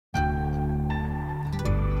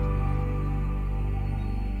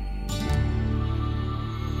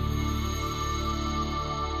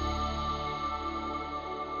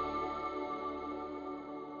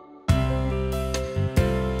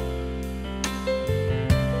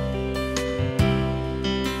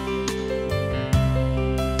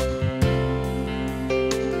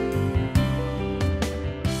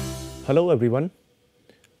Hello everyone.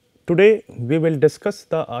 Today we will discuss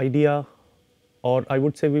the idea, or I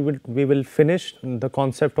would say we will finish the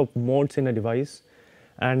concept of modes in a device,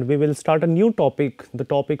 and we will start a new topic, the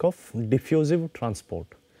topic of diffusive transport.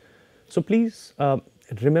 So please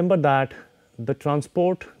remember that the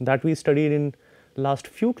transport that we studied in last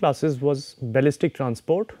few classes was ballistic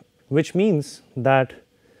transport, which means that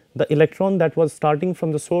the electron that was starting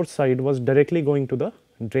from the source side was directly going to the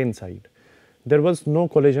drain side. There was no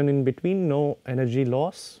collision in between, no energy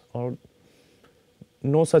loss, or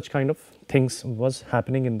no such kind of things was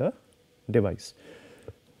happening in the device.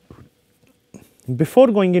 Before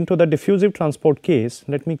going into the diffusive transport case,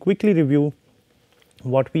 let me quickly review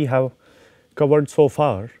what we have covered so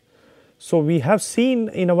far. So, we have seen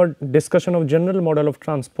in our discussion of general model of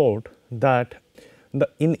transport that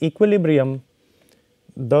in equilibrium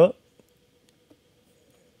the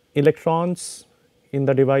electrons in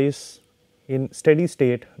the device in steady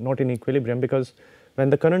state, not in equilibrium, because when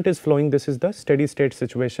the current is flowing, this is the steady state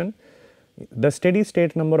situation. The steady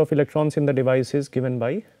state number of electrons in the device is given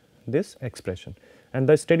by this expression, and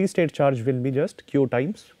the steady state charge will be just q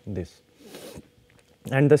times this,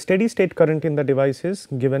 and the steady state current in the device is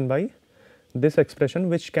given by this expression,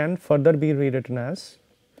 which can further be rewritten as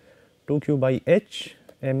 2q by h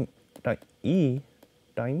m e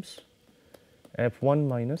times f1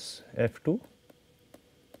 minus f2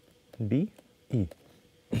 d e.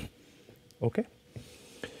 Okay.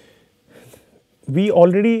 We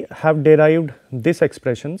already have derived these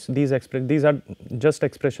expressions, these are just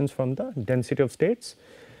expressions from the density of states.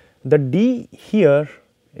 The d here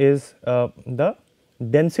is the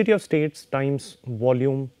density of states times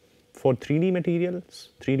volume for 3D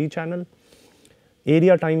materials, 3D channel,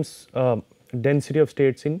 area times density of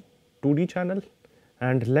states in 2D channel,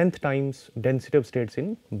 and length times density of states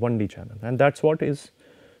in 1D channel, and that is what is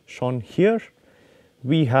shown here.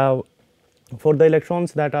 We have, for the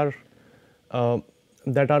electrons that are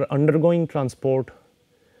undergoing transport,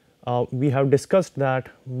 we have discussed that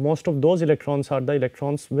most of those electrons are the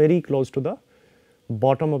electrons very close to the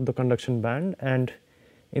bottom of the conduction band, and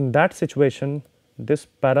in that situation this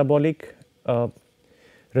parabolic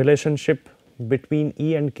relationship between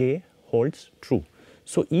E and K holds true.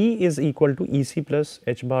 So, E is equal to E c plus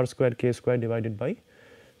h bar square k square divided by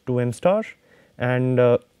 2 m star, and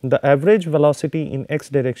the average velocity in x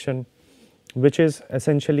direction, which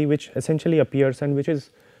essentially appears and which is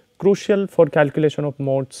crucial for calculation of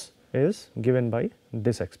modes, is given by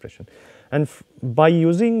this expression. And by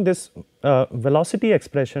using this velocity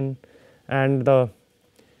expression and the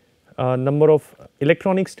number of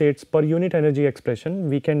electronic states per unit energy expression,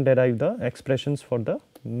 we can derive the expressions for the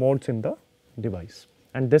modes in the device,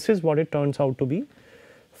 and this is what it turns out to be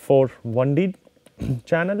for 1D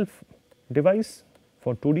channel device,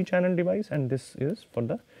 for 2D channel device, and this is for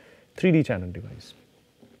the 3D channel device.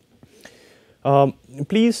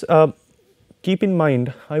 Please keep in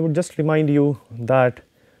mind, I would just remind you that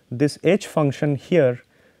this h function here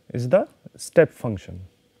is the step function,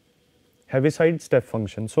 Heaviside step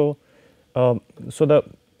function. So, the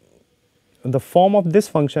form of this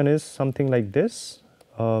function is something like this.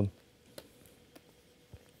 A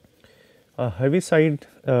Heaviside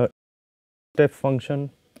step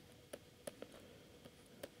function,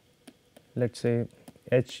 let us say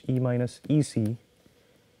h e minus e c,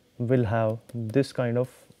 will have this kind of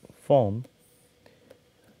form.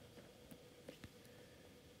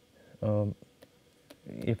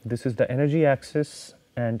 If this is the energy axis,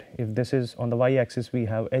 and if this is on the y axis, we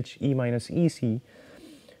have h e minus e c.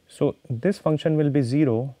 So, this function will be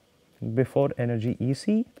 0 before energy E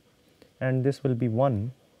c, and this will be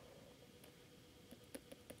 1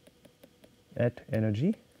 at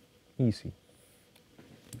energy E c.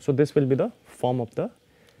 So, this will be the form of the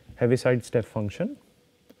Heaviside step function,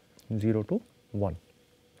 0 to 1,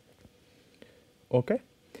 okay,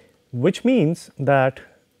 which means that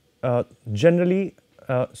generally,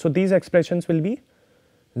 so these expressions will be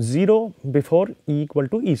 0 before E equal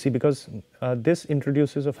to E c, because this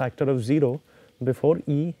introduces a factor of 0 before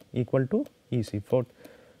E equal to E c. For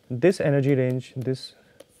this energy range,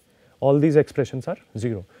 all these expressions are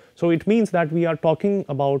 0. So, it means that we are talking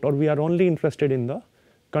about, or we are only interested in the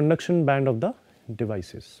conduction band of the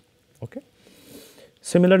devices. Okay.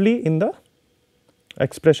 Similarly, in the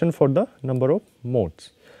expression for the number of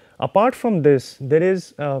modes. Apart from this, there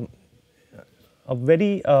is a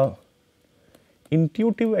very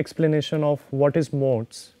intuitive explanation of what is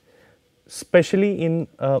modes, especially in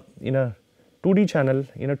a 2D channel.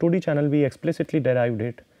 In a 2D channel, we explicitly derived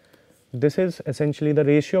it. This is essentially the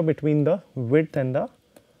ratio between the width and the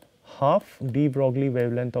half de Broglie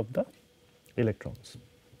wavelength of the electrons.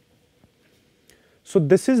 So,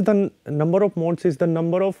 this is the number of modes is the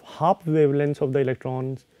number of half wavelengths of the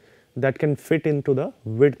electrons that can fit into the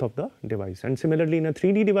width of the device, and similarly in a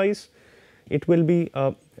 3D device it will be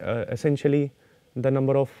essentially the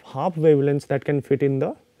number of half wavelengths that can fit in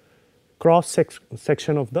the cross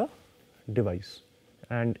section of the device,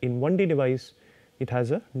 and in 1D device it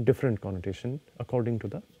has a different connotation according to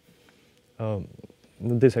the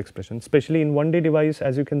this expression. Especially in 1D device,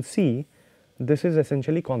 as you can see, this is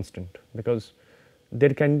essentially constant, because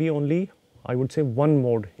there can be only, I would say, one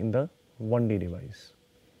mode in the 1D device,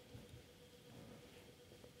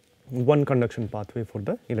 one conduction pathway for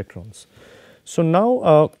the electrons. So,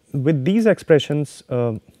 now with these expressions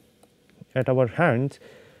at our hands,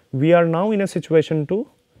 we are now in a situation to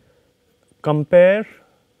compare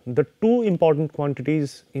the two important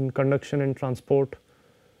quantities in conduction and transport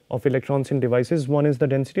of electrons in devices. One is the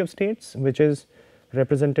density of states, which is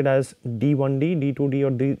represented as D1D, D2D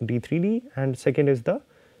or D3D, and second is the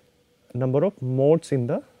number of modes in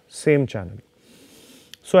the same channel.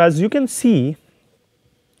 So, as you can see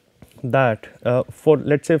that for,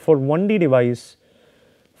 let us say, for 1D device,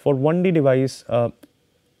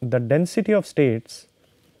 the density of states,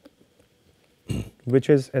 which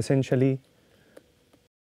is essentially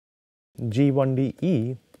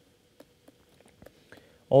G1DE,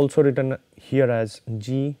 also written here as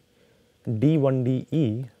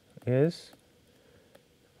D1DE, is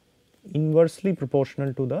inversely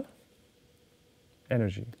proportional to the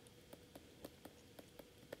energy,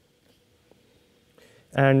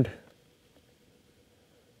 and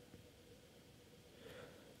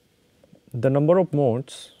the number of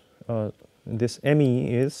modes, this ME,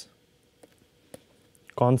 is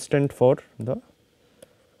constant for the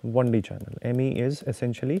 1D channel. ME is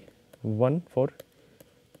essentially 1 for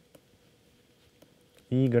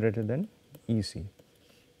E greater than EC.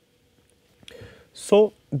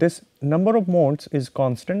 So, this number of modes is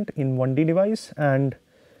constant in 1D device, and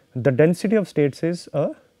the density of states is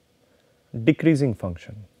a decreasing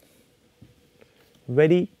function,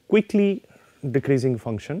 very quickly decreasing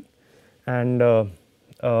function. And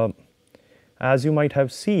as you might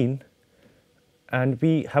have seen, and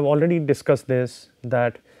we have already discussed this,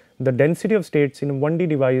 that the density of states in a 1D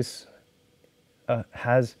device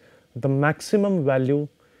has the maximum value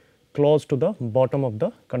close to the bottom of the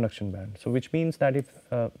conduction band. So, which means that if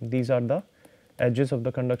these are the edges of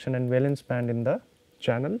the conduction and valence band in the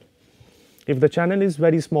channel, if the channel is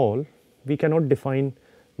very small, we cannot define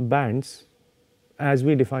bands as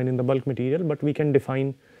we define in the bulk material, but we can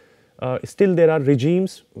define still there are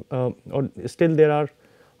regimes or still there are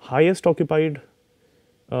highest occupied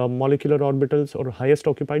molecular orbitals or highest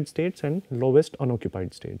occupied states and lowest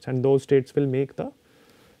unoccupied states, and those states will make the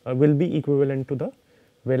will be equivalent to the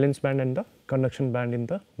valence band and the conduction band in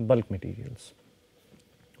the bulk materials.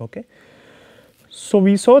 Okay. So,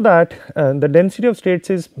 we saw that the density of states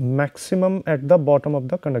is maximum at the bottom of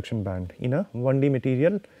the conduction band. In a 1D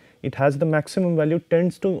material, it has the maximum value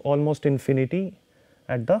tends to almost infinity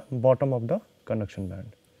at the bottom of the conduction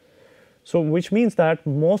band. So, which means that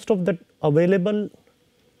most of the available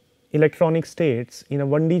electronic states in a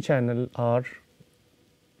 1D channel are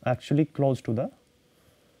actually close to the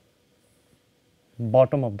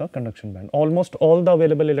bottom of the conduction band. Almost all the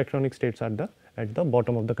available electronic states are at the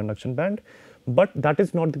bottom of the conduction band, but that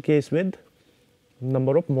is not the case with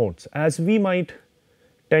number of modes, as we might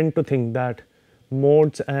tend to think that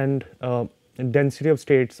modes and density of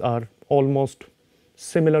states are almost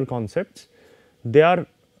similar concepts. They are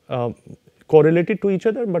correlated to each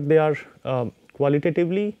other, but they are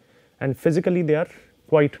qualitatively and physically they are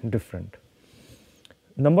quite different.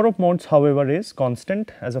 Number of modes, however, is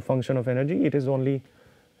constant as a function of energy. It is only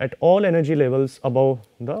at all energy levels above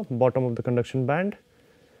the bottom of the conduction band.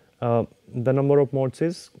 The number of modes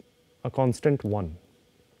is a constant 1.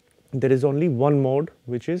 There is only one mode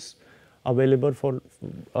which is available for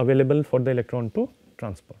the electron to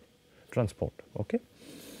transport. Okay.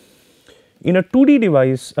 In a 2D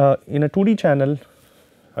device, in a 2D channel,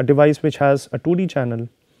 a device which has a 2D channel,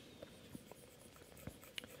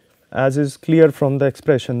 as is clear from the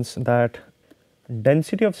expressions, that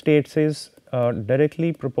density of states is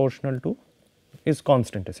directly proportional to, is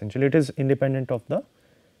constant essentially, it is independent of the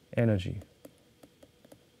energy,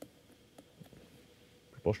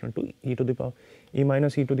 proportional to e to the power e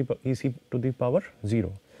minus e to the ec to the power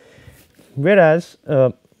 0. Whereas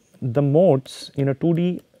the modes in a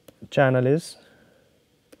 2D channel is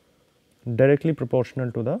directly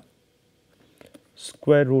proportional to the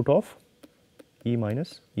square root of E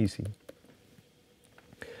minus EC.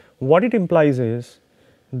 What it implies is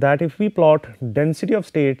that if we plot density of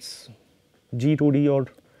states G2D or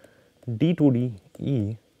D2D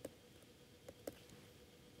E,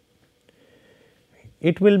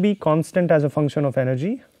 it will be constant as a function of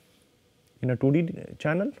energy in a 2D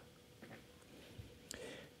channel,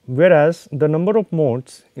 whereas the number of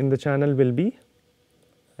modes in the channel will be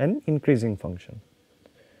an increasing function.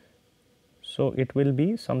 So, it will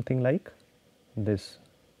be something like this,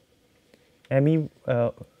 ME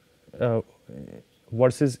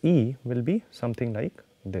versus E will be something like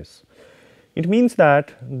this. It means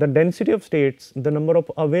that the density of states, the number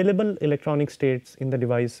of available electronic states in the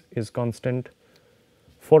device is constant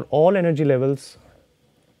for all energy levels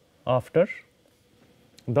after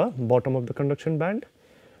the bottom of the conduction band,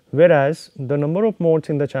 whereas the number of modes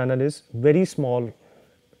in the channel is very small,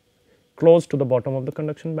 close to the bottom of the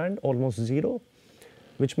conduction band, almost 0,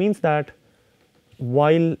 which means that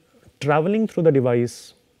while traveling through the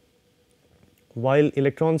device, while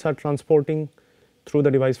electrons are transporting through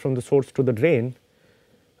the device from the source to the drain,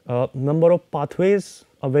 number of pathways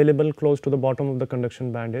available close to the bottom of the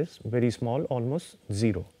conduction band is very small, almost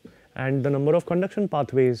 0, and the number of conduction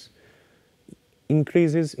pathways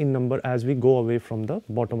increases in number as we go away from the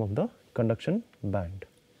bottom of the conduction band.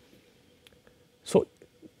 So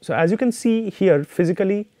as you can see here,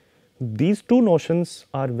 physically these two notions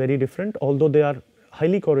are very different, although they are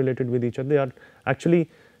highly correlated with each other. They are actually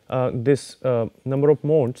this number of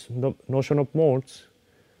modes, the notion of modes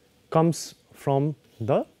comes from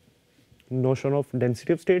the notion of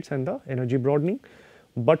density of states and the energy broadening,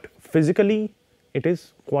 but physically it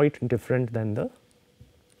is quite different than the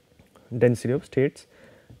density of states,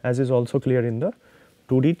 as is also clear in the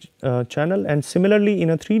 2D channel. And similarly in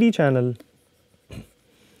a 3D channel,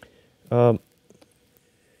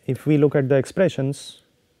 if we look at the expressions,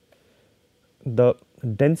 the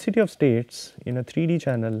density of states in a 3D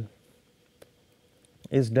channel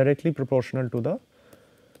is directly proportional to the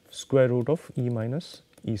square root of E minus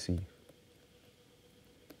EC,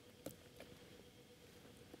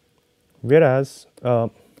 whereas the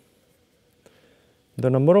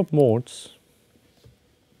number of modes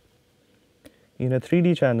in a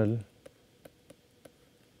 3D channel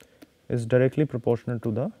is directly proportional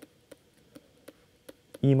to the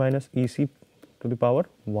E minus EC to the power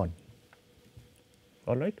 1.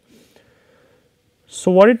 All right.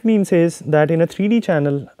 So, what it means is that in a 3D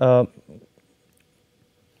channel,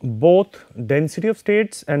 both density of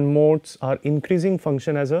states and modes are increasing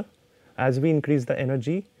function as we increase the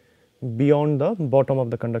energy beyond the bottom of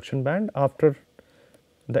the conduction band. After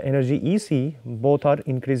the energy EC, both are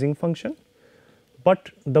increasing function, but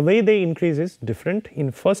the way they increase is different.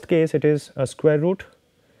 In first case it is a square root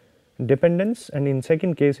dependence, and in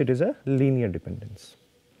second case it is a linear dependence.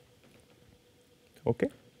 Okay.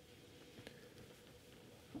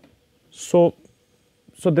 So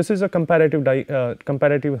this is a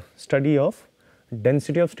comparative study of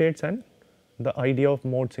density of states and the idea of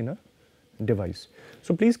modes in a device.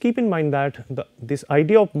 So please keep in mind that this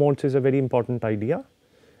idea of modes is a very important idea,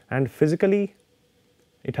 and physically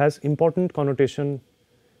it has important connotation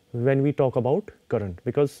when we talk about current,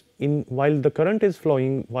 because while the current is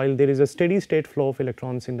flowing, while there is a steady state flow of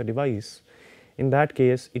electrons in the device, in that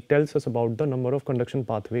case it tells us about the number of conduction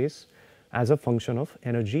pathways as a function of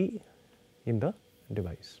energy in the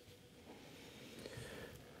device.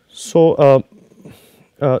 So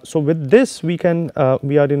with this we are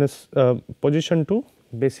in a position to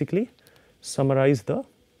basically summarize the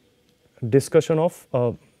discussion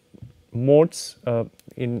of modes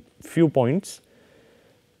in few points.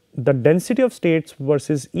 The density of states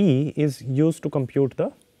versus E is used to compute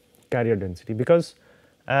the carrier density, because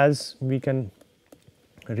as we can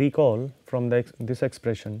recall from this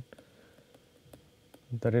expression,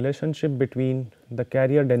 the relationship between the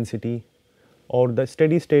carrier density or the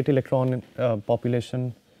steady state electron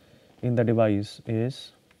population in the device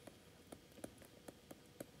is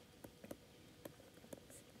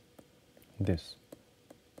this.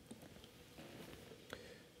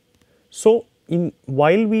 So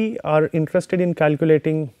while we are interested in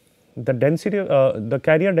calculating the density, the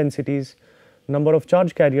carrier densities, number of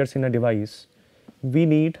charge carriers in a device, we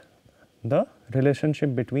need the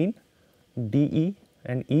relationship between dE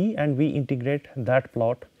and E, and we integrate that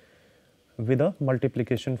plot with a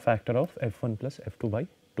multiplication factor of F1 plus F2 by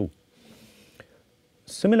 2.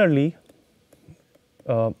 Similarly,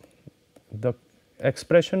 the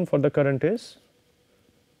expression for the current is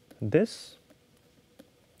this.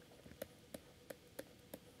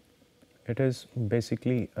 It is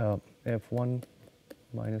basically F1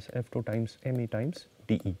 minus F2 times ME times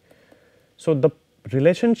dE. So the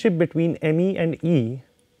relationship between ME and E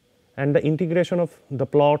and the integration of the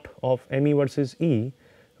plot of ME versus E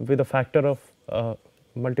with a factor of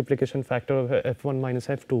multiplication factor of F1 minus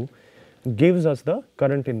F2 gives us the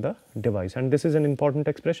current in the device, and this is an important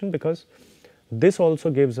expression because this also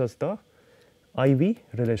gives us the IV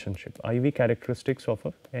relationship, IV characteristics of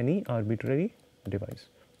any arbitrary device.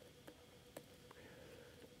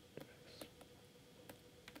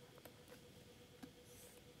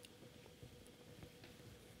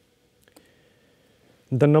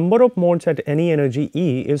 The number of modes at any energy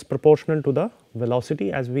E is proportional to the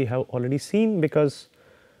velocity, as we have already seen, because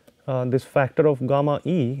this factor of gamma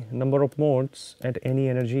E, number of modes at any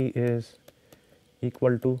energy, is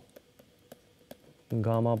equal to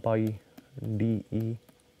gamma pi dE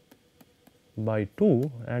by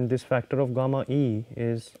 2, and this factor of gamma E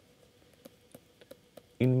is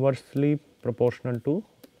inversely proportional to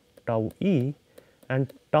tau E,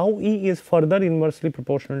 and tau E is further inversely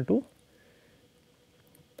proportional to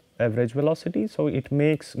average velocity. So, it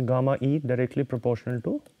makes gamma E directly proportional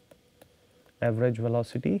to average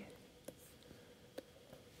velocity.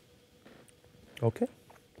 Okay.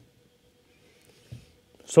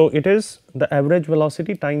 So, it is the average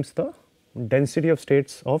velocity times the density of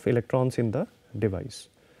states of electrons in the device.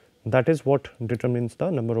 That is what determines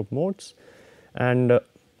the number of modes, and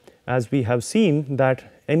as we have seen that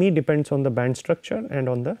ME depends on the band structure and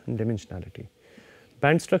on the dimensionality.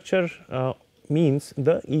 Band structure means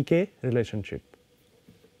the EK relationship,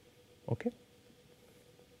 okay,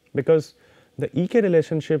 because the EK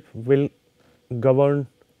relationship will govern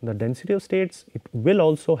the density of states. It will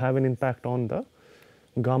also have an impact on the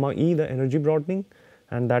gamma E, the energy broadening,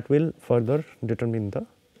 and that will further determine the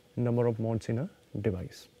number of modes in a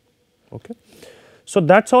device. Okay. So,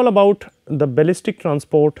 that is all about the ballistic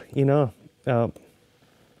transport in a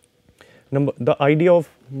the idea of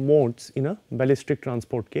modes in a ballistic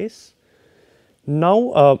transport case.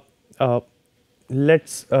 Now, let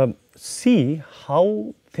us see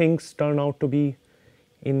how things turn out to be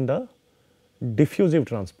in the diffusive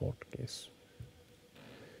transport case.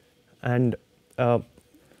 And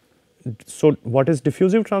so, what is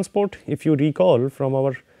diffusive transport? If you recall from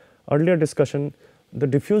our earlier discussion, the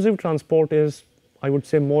diffusive transport is, I would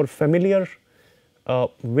say, more familiar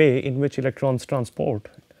way in which electrons transport,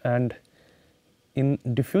 and in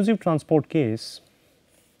diffusive transport case,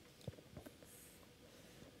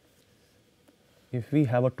 if we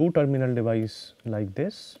have a two terminal device like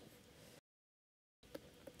this,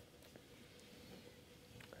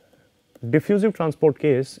 diffusive transport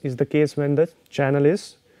case is the case when the channel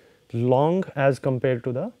is long as compared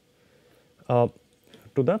to the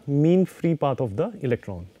mean free path of the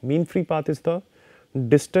electron. Mean free path is the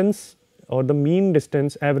distance or the mean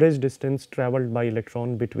distance, average distance travelled by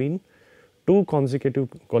electron between two consecutive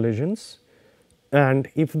collisions, and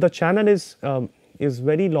if the channel is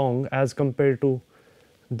very long as compared to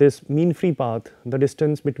this mean free path, the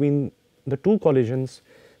distance between the two collisions,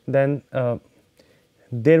 then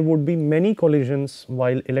there would be many collisions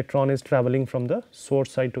while electron is travelling from the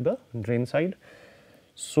source side to the drain side.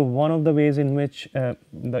 So, one of the ways in which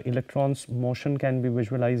the electron's motion can be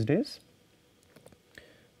visualized is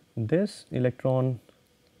this: electron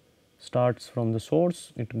starts from the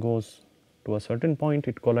source, it goes to a certain point,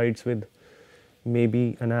 it collides with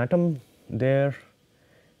maybe an atom there,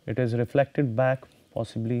 it is reflected back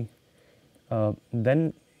possibly,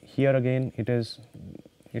 then here again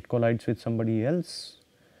it collides with somebody else,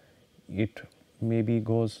 it maybe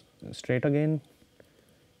goes straight again,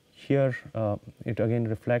 here it again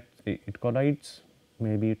reflects, it collides,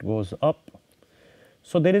 maybe it goes up.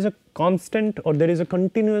 So, there is a constant or there is a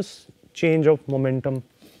continuous change of momentum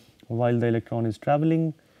while the electron is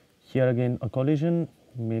travelling. Here again a collision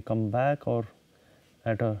may come back or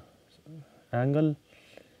at a angle,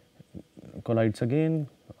 collides again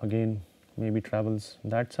maybe travels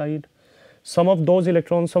that side. Some of these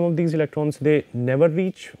electrons they never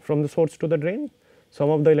reach from the source to the drain. Some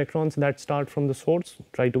of the electrons that start from the source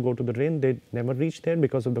try to go to the drain, they never reach there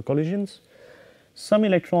because of the collisions. Some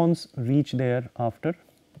electrons reach there after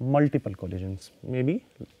multiple collisions. Maybe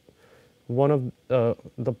one of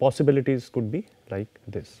the possibilities could be like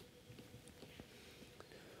this.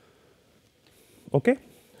 Okay.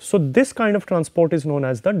 So, this kind of transport is known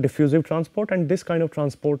as the diffusive transport, and this kind of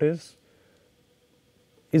transport is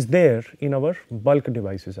there in our bulk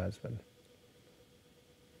devices as well.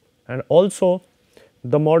 And also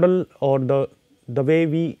the model or the way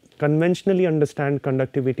we conventionally understand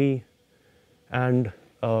conductivity and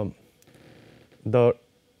the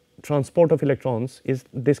transport of electrons is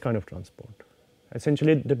this kind of transport.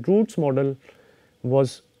 Essentially the Roots model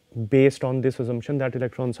was based on this assumption that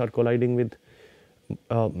electrons are colliding with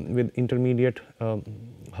intermediate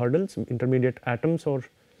hurdles, intermediate atoms or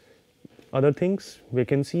other things,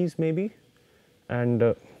 vacancies maybe,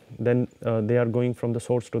 and then they are going from the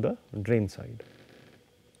source to the drain side.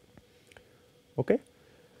 Okay.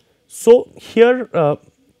 So, here the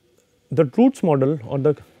Roots model or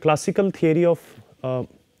the classical theory of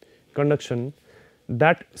conduction,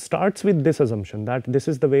 that starts with this assumption that this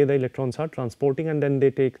is the way the electrons are transporting, and then they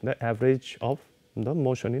take the average of the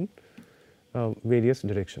motion in various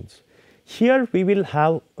directions. Here we will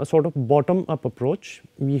have a sort of bottom up approach.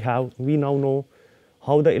 We now know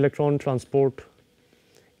how the electron transport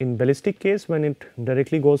in ballistic case when it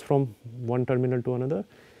directly goes from one terminal to another.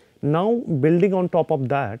 Now building on top of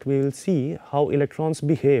that, we will see how electrons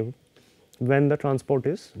behave when the transport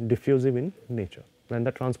is diffusive in nature, when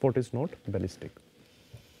the transport is not ballistic.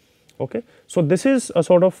 Okay. So, this is a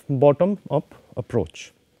sort of bottom up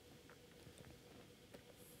approach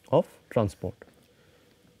of transport.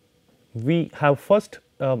 We have first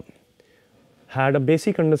had a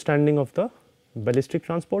basic understanding of the ballistic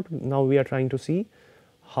transport. Now, we are trying to see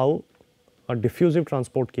how a diffusive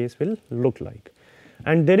transport case will look like.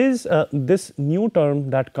 And there is this new term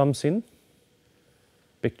that comes in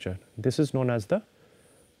picture. This is known as the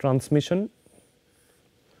transmission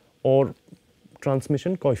or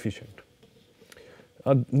transmission coefficient.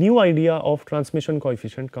 A new idea of transmission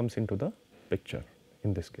coefficient comes into the picture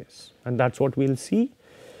in this case, and that is what we will see.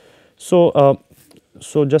 So,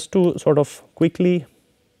 so just to sort of quickly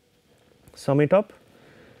sum it up,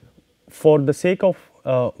 for the sake of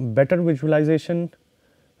better visualization,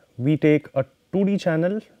 we take a 2D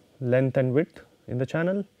channel, length and width in the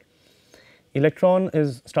channel. Electron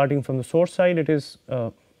is starting from the source side, it is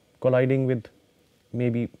colliding with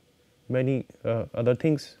maybe many other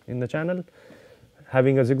things in the channel,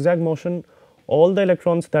 having a zigzag motion. All the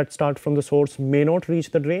electrons that start from the source may not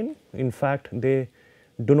reach the drain. In fact, they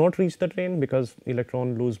do not reach the drain because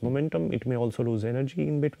electron lose momentum. It may also lose energy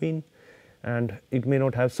in between, and it may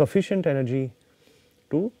not have sufficient energy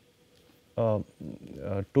to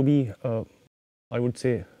be I would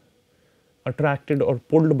say attracted or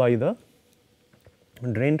pulled by the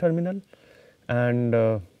drain terminal, and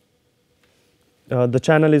the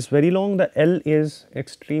channel is very long. The L is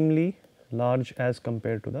extremely large as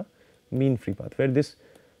compared to the mean free path, where this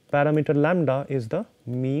parameter lambda is the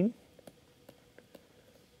mean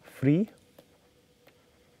free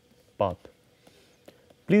path.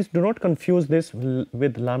 Please do not confuse this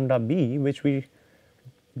with lambda b, which we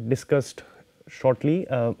discussed shortly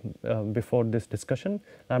before this discussion.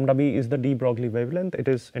 Lambda b is the de Broglie wavelength. It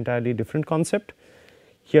is entirely different concept.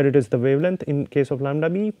 Here it is the wavelength in case of lambda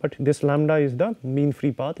b, but this lambda is the mean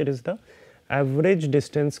free path. It is the average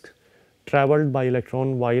distance traveled by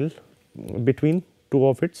electron while between two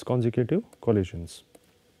of its consecutive collisions.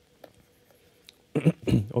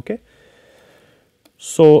 Okay.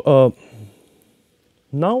 So,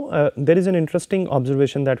 now there is an interesting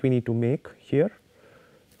observation that we need to make here.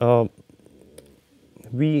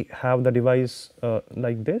 We have the device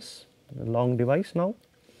like this, a long device now.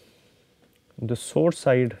 The source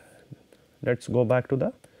side, let us go back to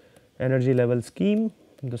the energy level scheme.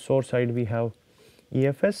 The source side we have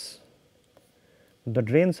EFS, the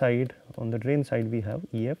drain side, on the drain side we have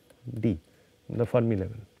EFD, the Fermi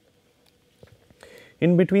level.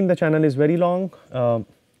 In between the channel is very long.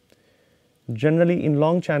 Generally in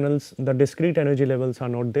long channels the discrete energy levels are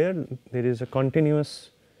not there. There is a continuous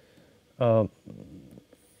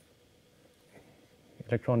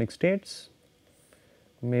electronic states,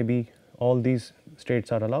 maybe all these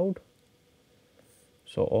states are allowed.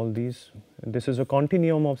 So, all these, this is a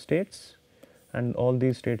continuum of states and all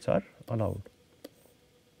these states are allowed.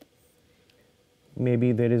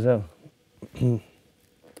 Maybe there is a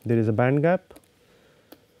there is a band gap.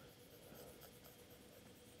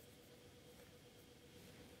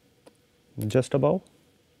 Just above.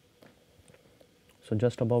 So,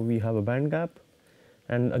 just above we have a band gap,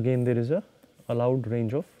 and again there is a allowed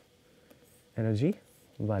range of energy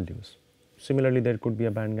values. Similarly, there could be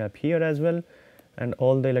a band gap here as well, and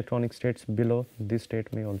all the electronic states below this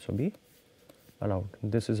state may also be allowed.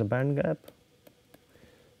 This is a band gap,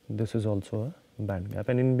 this is also a band gap,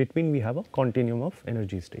 and in between we have a continuum of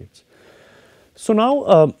energy states. So,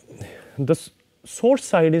 now the source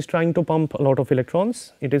side is trying to pump a lot of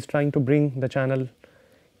electrons. It is trying to bring the channel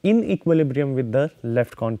in equilibrium with the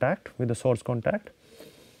left contact, with the source contact.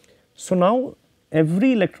 So, now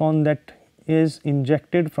every electron that is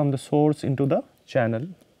injected from the source into the channel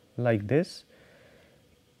like this,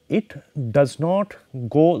 it does not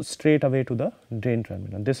go straight away to the drain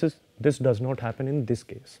terminal. This does not happen in this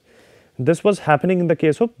case. This was happening in the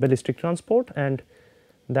case of ballistic transport, and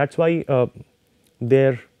that is why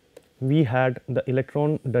there we had the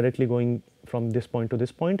electron directly going from this point to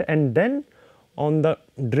this point, and then on the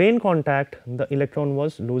drain contact the electron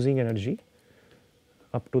was losing energy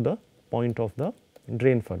up to the point of the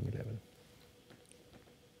drain Fermi level.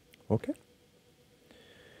 Okay.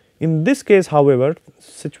 In this case, however,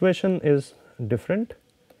 situation is different,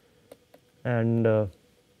 and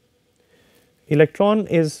electron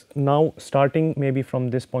is now starting maybe from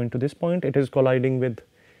this point to this point. It is colliding with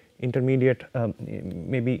intermediate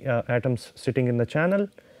maybe atoms sitting in the channel.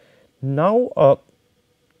 Now,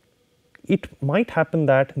 it might happen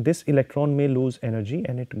that this electron may lose energy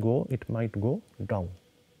and it might go down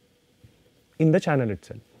in the channel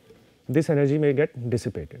itself. This energy may get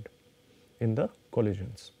dissipated in the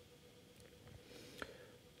collisions.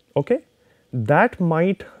 Okay. That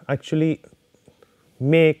might actually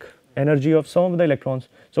make energy of some of the electrons.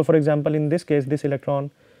 So, for example, in this case this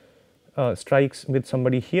electron strikes with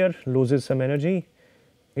somebody here, loses some energy,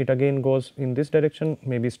 it again goes in this direction,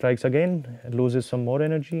 maybe strikes again, loses some more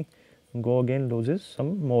energy, go again, loses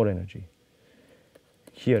some more energy.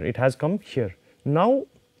 Here it has come here. Now,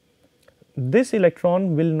 this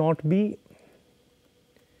electron will not be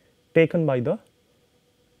taken by the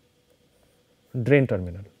drain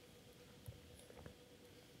terminal,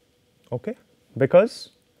 okay,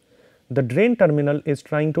 because the drain terminal is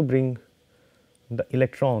trying to bring the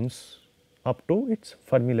electrons up to its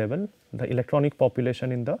Fermi level, the electronic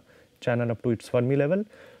population in the channel up to its Fermi level.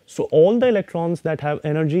 So, all the electrons that have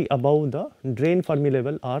energy above the drain Fermi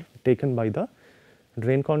level are taken by the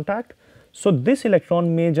drain contact. So, this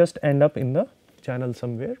electron may just end up in the channel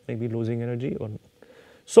somewhere, maybe losing energy or.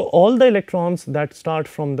 So, all the electrons that start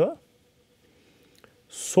from the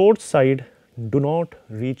source side do not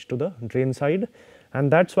reach to the drain side,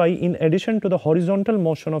 and that is why in addition to the horizontal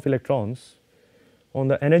motion of electrons on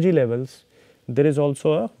the energy levels, there is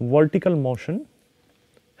also a vertical motion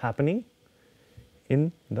happening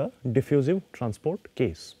in the diffusive transport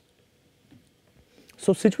case.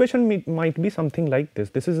 So, situation might be something like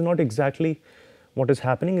this. This is not exactly what is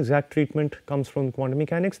happening, exact treatment comes from quantum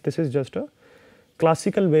mechanics. This is just a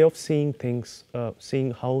classical way of seeing things,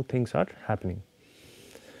 seeing how things are happening.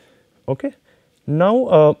 Okay.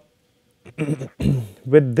 Now,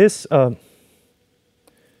 with this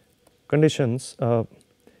conditions,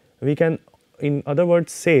 we can in other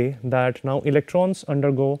words say that now electrons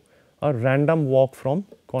undergo a random walk from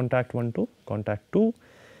contact 1 to contact 2,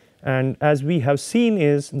 and as we have seen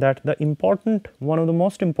is that the important, one of the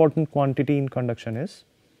most important quantity in conduction is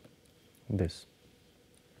this.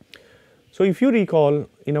 So, if you recall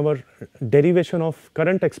in our derivation of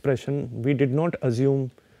current expression, we did not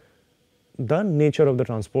assume the nature of the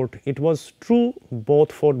transport. It was true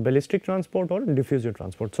both for ballistic transport or diffusive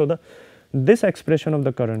transport. So, this expression of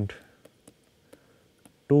the current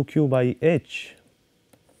 2q by h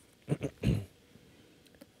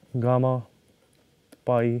gamma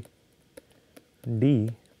pi d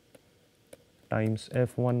times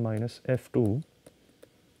f1 minus f2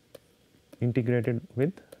 integrated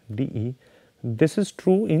with dE, this is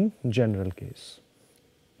true in general case.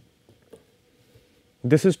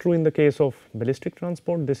 This is true in the case of ballistic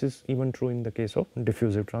transport, this is even true in the case of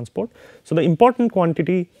diffusive transport. So, the important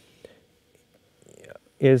quantity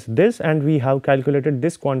is this, and we have calculated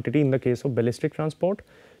this quantity in the case of ballistic transport.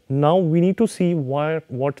 Now, we need to see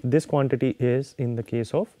what this quantity is in the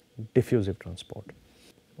case of diffusive transport.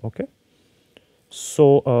 Okay.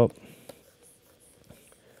 So,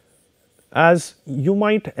 as you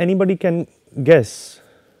might anybody can guess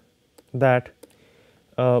that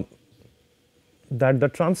that the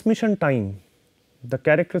transmission time, the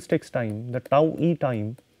characteristics time, the tau e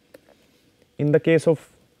time in the case of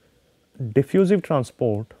diffusive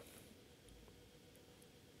transport,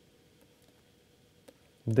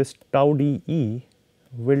 this tau dE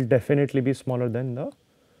will definitely be smaller than the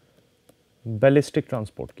ballistic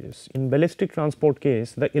transport case. In ballistic transport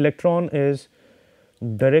case, the electron is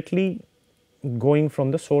directly going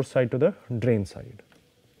from the source side to the drain side.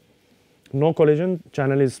 No collision,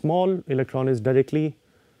 channel is small, electron is directly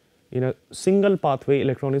in a single pathway,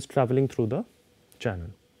 electron is travelling through the channel.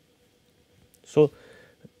 So,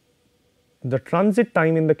 the transit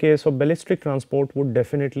time in the case of ballistic transport would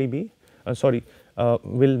definitely be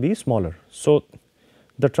will be smaller. So,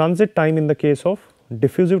 the transit time in the case of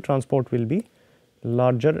diffusive transport will be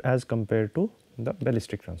larger as compared to the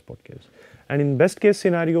ballistic transport case. And in best case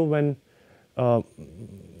scenario, when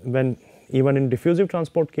even in diffusive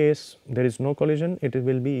transport case there is no collision, it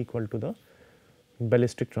will be equal to the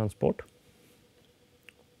ballistic transport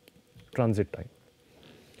transit time.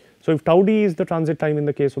 So, if tau d is the transit time in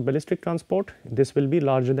the case of ballistic transport, this will be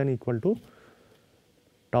larger than equal to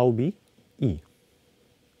tau b e.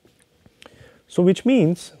 So, which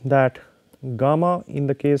means that gamma in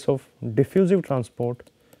the case of diffusive transport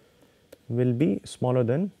will be smaller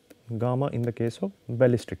than gamma in the case of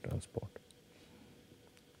ballistic transport.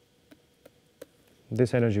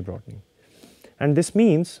 this energy broadening. And this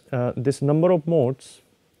means this number of modes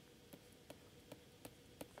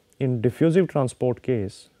in diffusive transport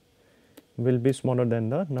case will be smaller than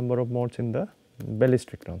the number of modes in the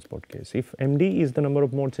ballistic transport case. If MD is the number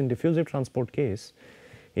of modes in diffusive transport case,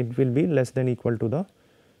 it will be less than equal to the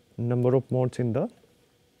number of modes in the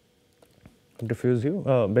diffusive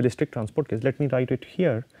ballistic transport case. Let me write it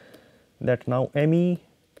here, that now ME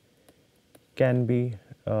can be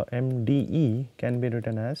MDE can be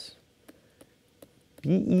written as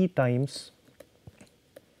PE times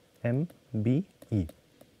MBE,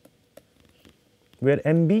 where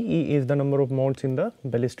MBE is the number of modes in the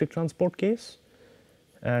ballistic transport case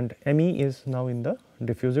and ME is now in the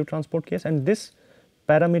diffusive transport case, and this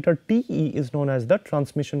parameter TE is known as the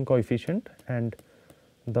transmission coefficient, and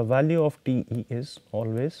the value of TE is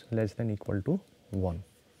always less than equal to 1.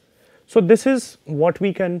 So, this is what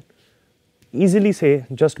we can easily say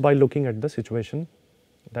just by looking at the situation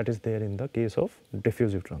that is there in the case of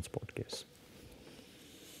diffusive transport case.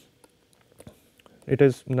 It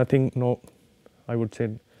is nothing, no, I would say,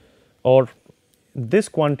 or this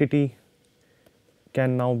quantity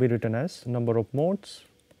can now be written as number of modes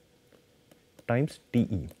times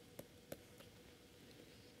TE,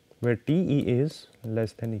 where TE is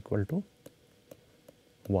less than equal to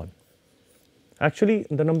 1. Actually,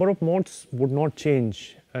 the number of modes would not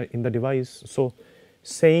change in the device. So,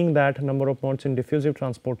 saying that number of modes in diffusive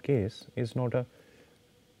transport case is not a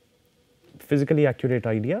physically accurate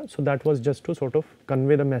idea. So, that was just to sort of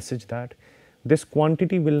convey the message that this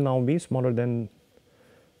quantity will now be smaller than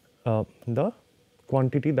the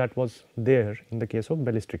quantity that was there in the case of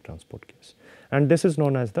ballistic transport case, and this is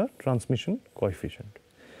known as the transmission coefficient.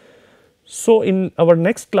 So, in our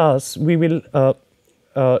next class we will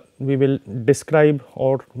describe,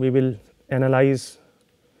 or we will analyze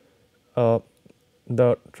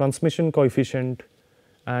the transmission coefficient,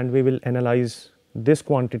 and we will analyze this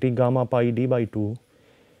quantity gamma pi d by 2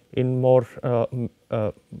 in more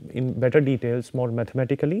in better details, more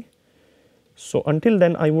mathematically. So, until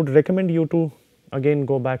then I would recommend you to again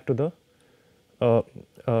go back to the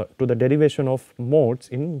derivation of modes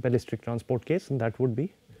in ballistic transport case, and that would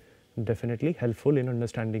be definitely helpful in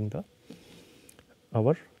understanding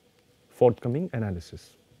our forthcoming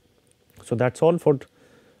analysis. So, that is all for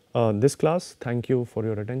this class. Thank you for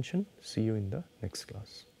your attention. See you in the next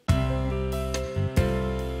class.